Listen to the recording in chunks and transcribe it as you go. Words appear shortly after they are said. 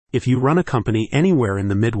If you run a company anywhere in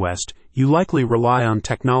the Midwest, you likely rely on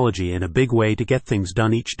technology in a big way to get things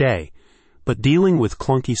done each day. But dealing with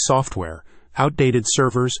clunky software, outdated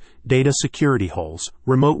servers, data security holes,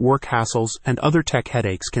 remote work hassles, and other tech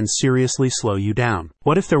headaches can seriously slow you down.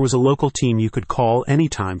 What if there was a local team you could call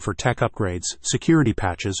anytime for tech upgrades, security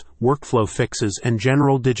patches, workflow fixes, and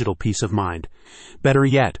general digital peace of mind? Better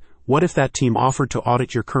yet, what if that team offered to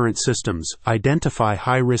audit your current systems, identify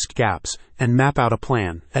high-risk gaps, and map out a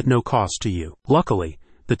plan at no cost to you? Luckily,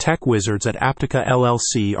 the tech wizards at Aptica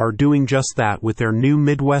LLC are doing just that with their new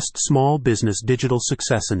Midwest Small Business Digital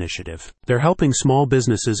Success Initiative. They're helping small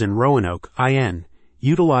businesses in Roanoke, IN,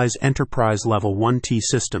 utilize enterprise-level 1T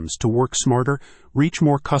systems to work smarter, reach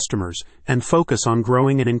more customers, and focus on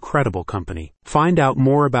growing an incredible company. Find out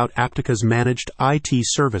more about Aptica's managed IT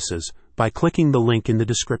services by clicking the link in the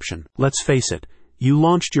description. Let's face it, you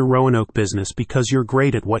launched your Roanoke business because you're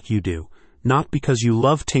great at what you do, not because you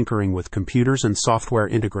love tinkering with computers and software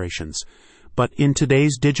integrations. But in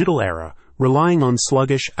today's digital era, relying on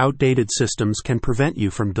sluggish, outdated systems can prevent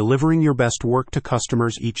you from delivering your best work to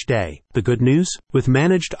customers each day. The good news? With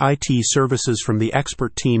managed IT services from the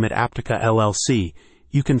expert team at Aptica LLC,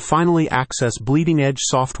 you can finally access bleeding-edge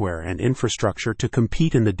software and infrastructure to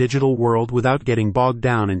compete in the digital world without getting bogged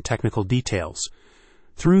down in technical details.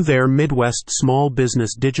 Through their Midwest Small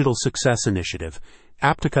Business Digital Success Initiative,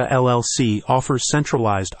 Aptica LLC offers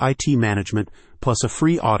centralized IT management plus a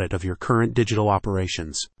free audit of your current digital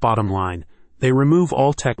operations. Bottom line, they remove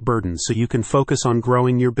all tech burdens so you can focus on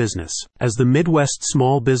growing your business. As the Midwest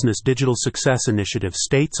Small Business Digital Success Initiative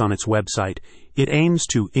states on its website, it aims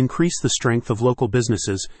to increase the strength of local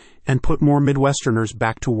businesses and put more Midwesterners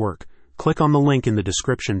back to work. Click on the link in the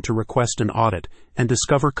description to request an audit and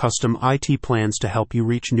discover custom IT plans to help you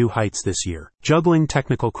reach new heights this year. Juggling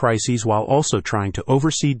technical crises while also trying to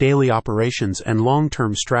oversee daily operations and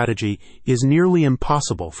long-term strategy is nearly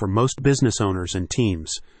impossible for most business owners and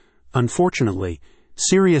teams. Unfortunately,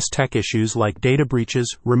 serious tech issues like data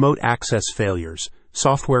breaches, remote access failures,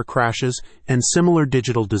 software crashes, and similar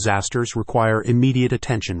digital disasters require immediate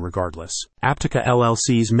attention regardless. Aptica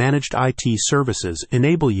LLC's managed IT services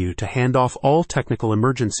enable you to hand off all technical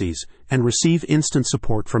emergencies and receive instant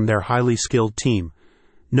support from their highly skilled team.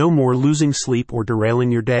 No more losing sleep or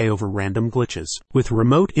derailing your day over random glitches. With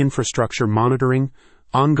remote infrastructure monitoring,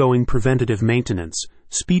 ongoing preventative maintenance,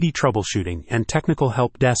 speedy troubleshooting, and technical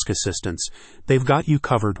help desk assistance, they've got you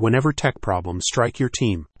covered whenever tech problems strike your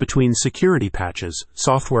team. Between security patches,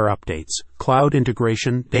 software updates, cloud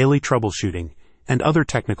integration, daily troubleshooting, and other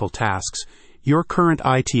technical tasks, your current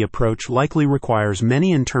IT approach likely requires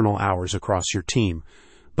many internal hours across your team.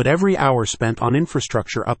 But every hour spent on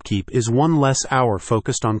infrastructure upkeep is one less hour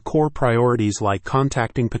focused on core priorities like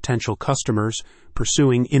contacting potential customers,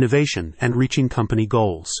 pursuing innovation, and reaching company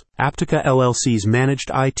goals. Aptica LLC's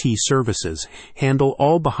managed IT services handle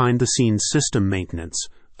all behind-the-scenes system maintenance,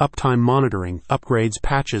 uptime monitoring, upgrades,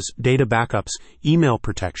 patches, data backups, email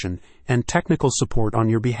protection, and technical support on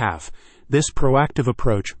your behalf. This proactive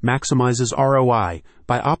approach maximizes ROI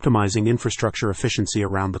by optimizing infrastructure efficiency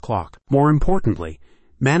around the clock. More importantly,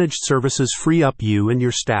 managed services free up you and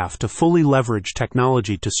your staff to fully leverage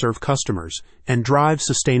technology to serve customers and drive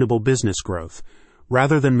sustainable business growth.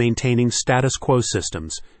 Rather than maintaining status quo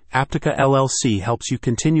systems, Aptica LLC helps you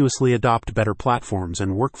continuously adopt better platforms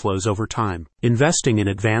and workflows over time. Investing in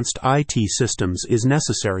advanced IT systems is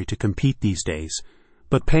necessary to compete these days,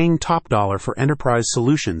 but paying top dollar for enterprise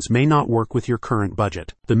solutions may not work with your current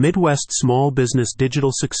budget. The Midwest Small Business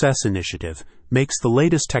Digital Success Initiative makes the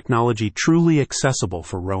latest technology truly accessible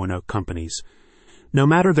for Roanoke companies, no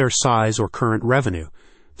matter their size or current revenue.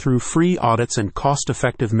 Through free audits and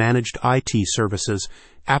cost-effective managed IT services,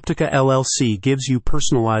 Aptica LLC gives you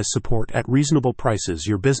personalized support at reasonable prices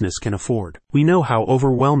your business can afford. We know how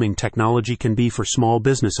overwhelming technology can be for small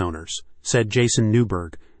business owners, said Jason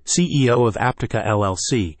Newberg, CEO of Aptica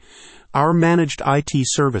LLC. Our managed IT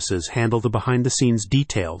services handle the behind-the-scenes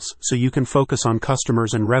details so you can focus on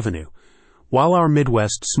customers and revenue, while our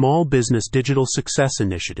Midwest Small Business Digital Success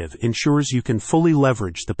Initiative ensures you can fully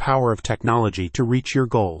leverage the power of technology to reach your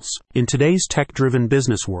goals. In today's tech-driven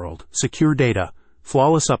business world, secure data,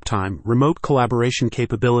 flawless uptime, remote collaboration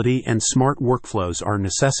capability, and smart workflows are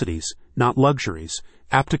necessities, not luxuries.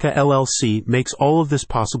 Aptica LLC makes all of this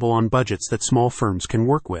possible on budgets that small firms can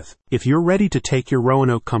work with. If you're ready to take your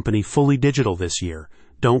Roanoke company fully digital this year,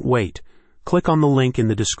 don't wait. Click on the link in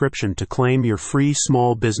the description to claim your free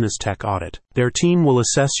small business tech audit. Their team will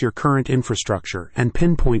assess your current infrastructure and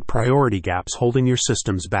pinpoint priority gaps holding your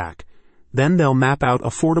systems back. Then they'll map out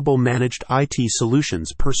affordable managed IT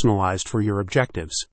solutions personalized for your objectives.